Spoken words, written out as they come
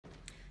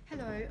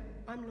Hello,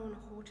 I'm Lorna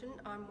Horton.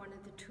 I'm one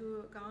of the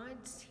tour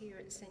guides here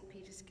at St.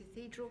 Peter's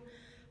Cathedral.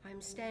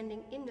 I'm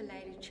standing in the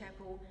Lady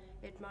Chapel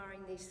admiring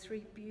these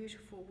three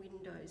beautiful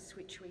windows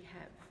which we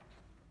have.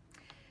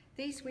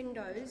 These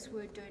windows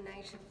were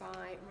donated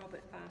by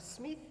Robert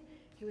Barr-Smith.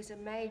 He was a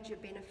major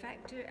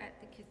benefactor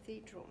at the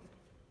cathedral.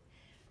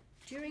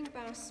 During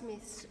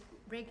Barr-Smith's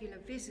regular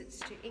visits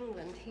to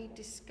England, he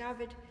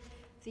discovered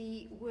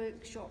the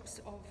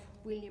workshops of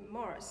William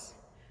Morris,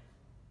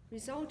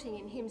 resulting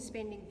in him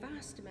spending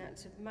vast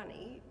amounts of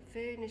money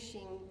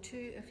furnishing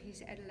two of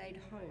his Adelaide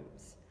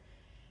homes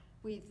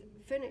with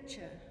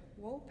furniture,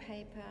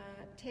 wallpaper,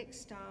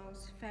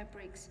 textiles,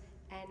 fabrics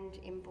and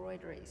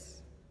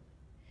embroideries.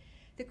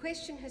 The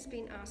question has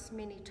been asked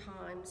many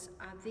times,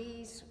 are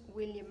these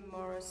William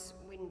Morris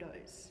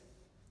windows?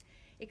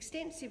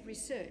 Extensive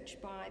research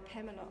by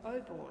Pamela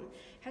Oborne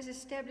has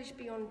established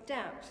beyond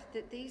doubt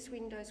that these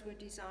windows were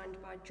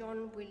designed by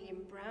John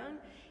William Brown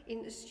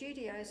in the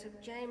studios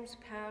of James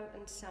Powell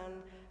and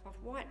Son of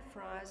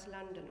Whitefriars,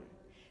 London.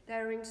 They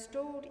were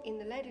installed in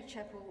the Lady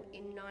Chapel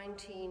in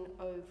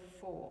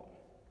 1904.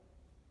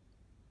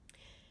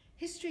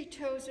 History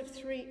tells of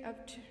three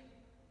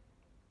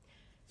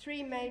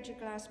major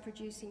glass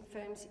producing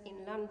firms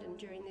in London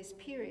during this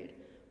period: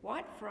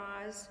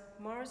 Whitefriars,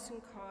 Morris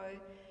 & Co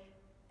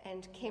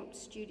and Kemp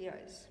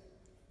Studios.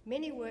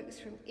 Many works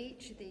from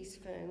each of these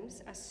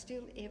firms are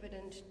still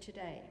evident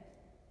today.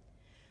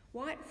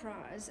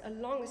 Whitefriars, a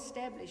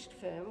long-established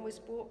firm, was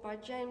bought by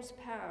James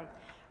Powell,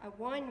 a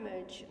wine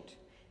merchant,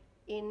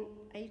 in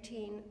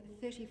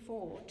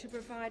 1834 to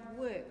provide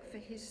work for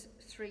his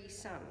three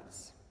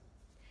sons.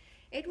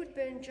 Edward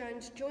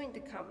Burne-Jones joined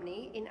the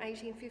company in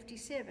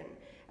 1857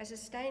 as a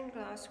stained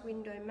glass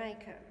window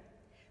maker.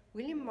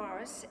 William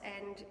Morris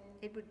and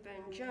Edward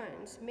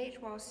Burne-Jones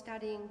met while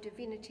studying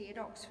divinity at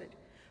Oxford,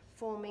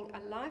 forming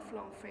a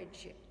lifelong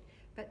friendship,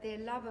 but their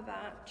love of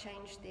art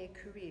changed their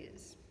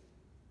careers.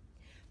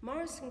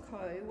 Morris &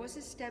 Co was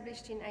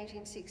established in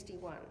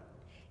 1861.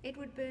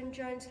 Edward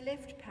Burne-Jones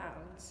left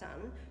Powell and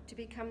Son to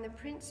become the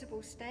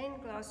principal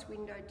stained glass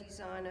window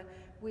designer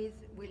with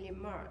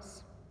William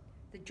Morris.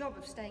 The job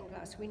of stained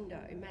glass window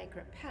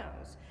maker at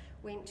Powell's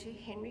went to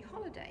Henry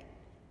Holliday,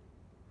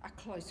 a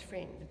close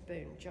friend of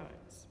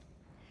Burne-Jones.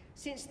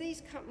 Since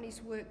these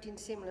companies worked in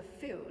similar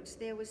fields,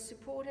 there was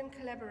support and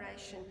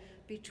collaboration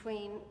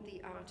between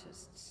the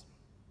artists.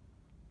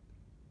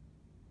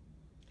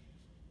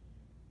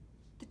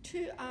 The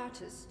two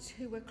artists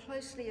who were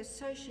closely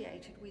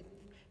associated with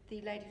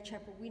the Lady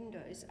Chapel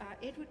windows are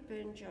Edward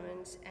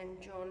Burne-Jones and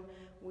John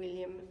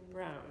William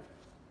Brown.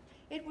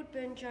 Edward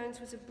Burne-Jones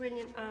was a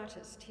brilliant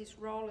artist. His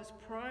role as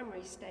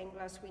primary stained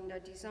glass window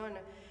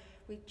designer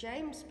with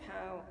James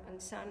Powell and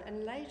Son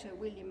and later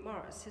William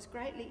Morris has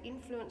greatly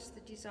influenced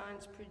the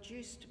designs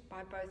produced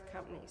by both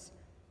companies.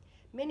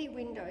 Many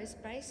windows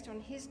based on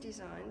his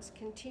designs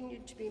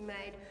continued to be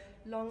made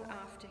long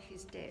after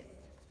his death.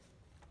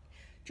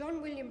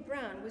 John William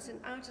Brown was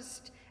an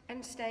artist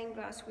and stained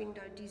glass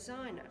window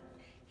designer.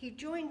 He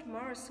joined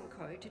Morris &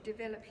 Co to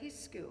develop his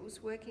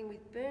skills working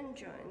with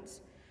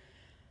Burne-Jones.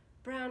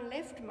 Brown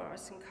left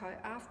Morris & Co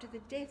after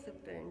the death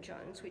of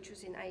Burne-Jones, which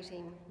was in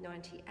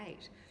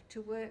 1898,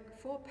 to work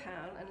for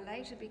Powell and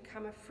later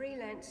become a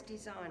freelance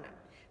designer,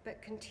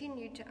 but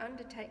continued to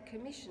undertake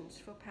commissions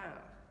for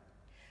Powell.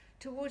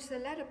 Towards the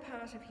latter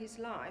part of his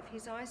life,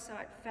 his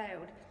eyesight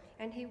failed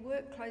and he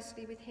worked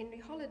closely with Henry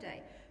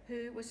Holliday,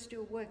 who was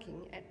still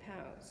working at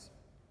Powell's.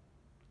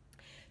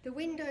 The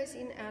windows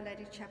in Our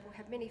Lady Chapel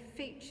have many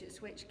features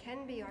which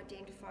can be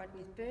identified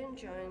with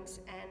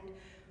Burne-Jones and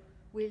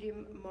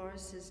William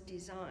Morris's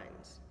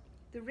designs.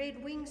 The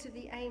red wings of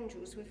the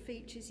angels were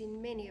features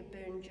in many of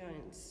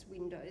Burne-Jones'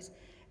 windows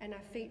and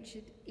are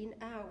featured in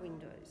our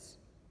windows.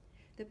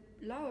 The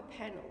lower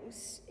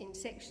panels in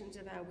sections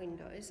of our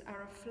windows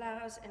are of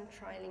flowers and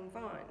trailing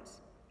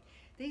vines.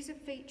 These are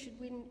featured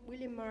when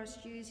William Morris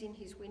used in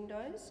his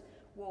windows,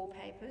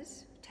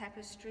 wallpapers,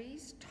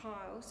 tapestries,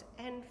 tiles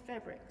and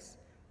fabrics.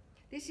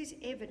 This is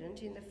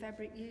evident in the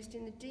fabric used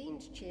in the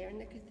Dean's chair in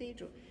the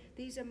cathedral.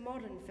 These are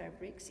modern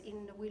fabrics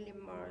in the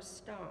William Morris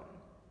style.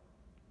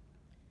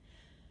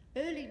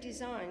 Early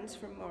designs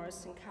from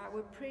Morris & Co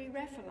were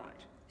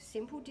pre-Raphaelite.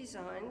 Simple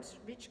designs,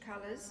 rich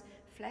colours,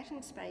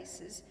 flattened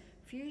spaces,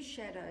 few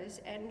shadows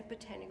and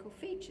botanical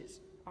features,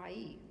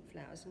 i.e.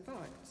 flowers and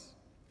vines.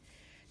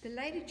 The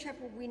Lady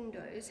Chapel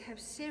windows have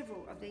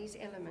several of these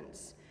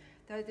elements,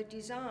 though the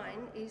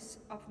design is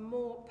of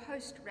more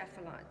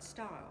post-Raphaelite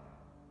style.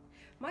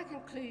 My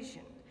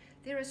conclusion: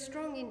 there are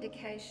strong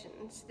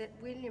indications that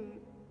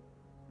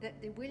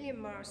the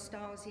William Morris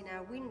styles in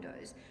our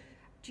windows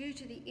due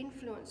to the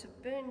influence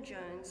of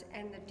Burne-Jones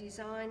and the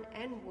design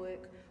and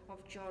work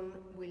of John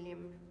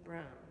William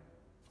Brown.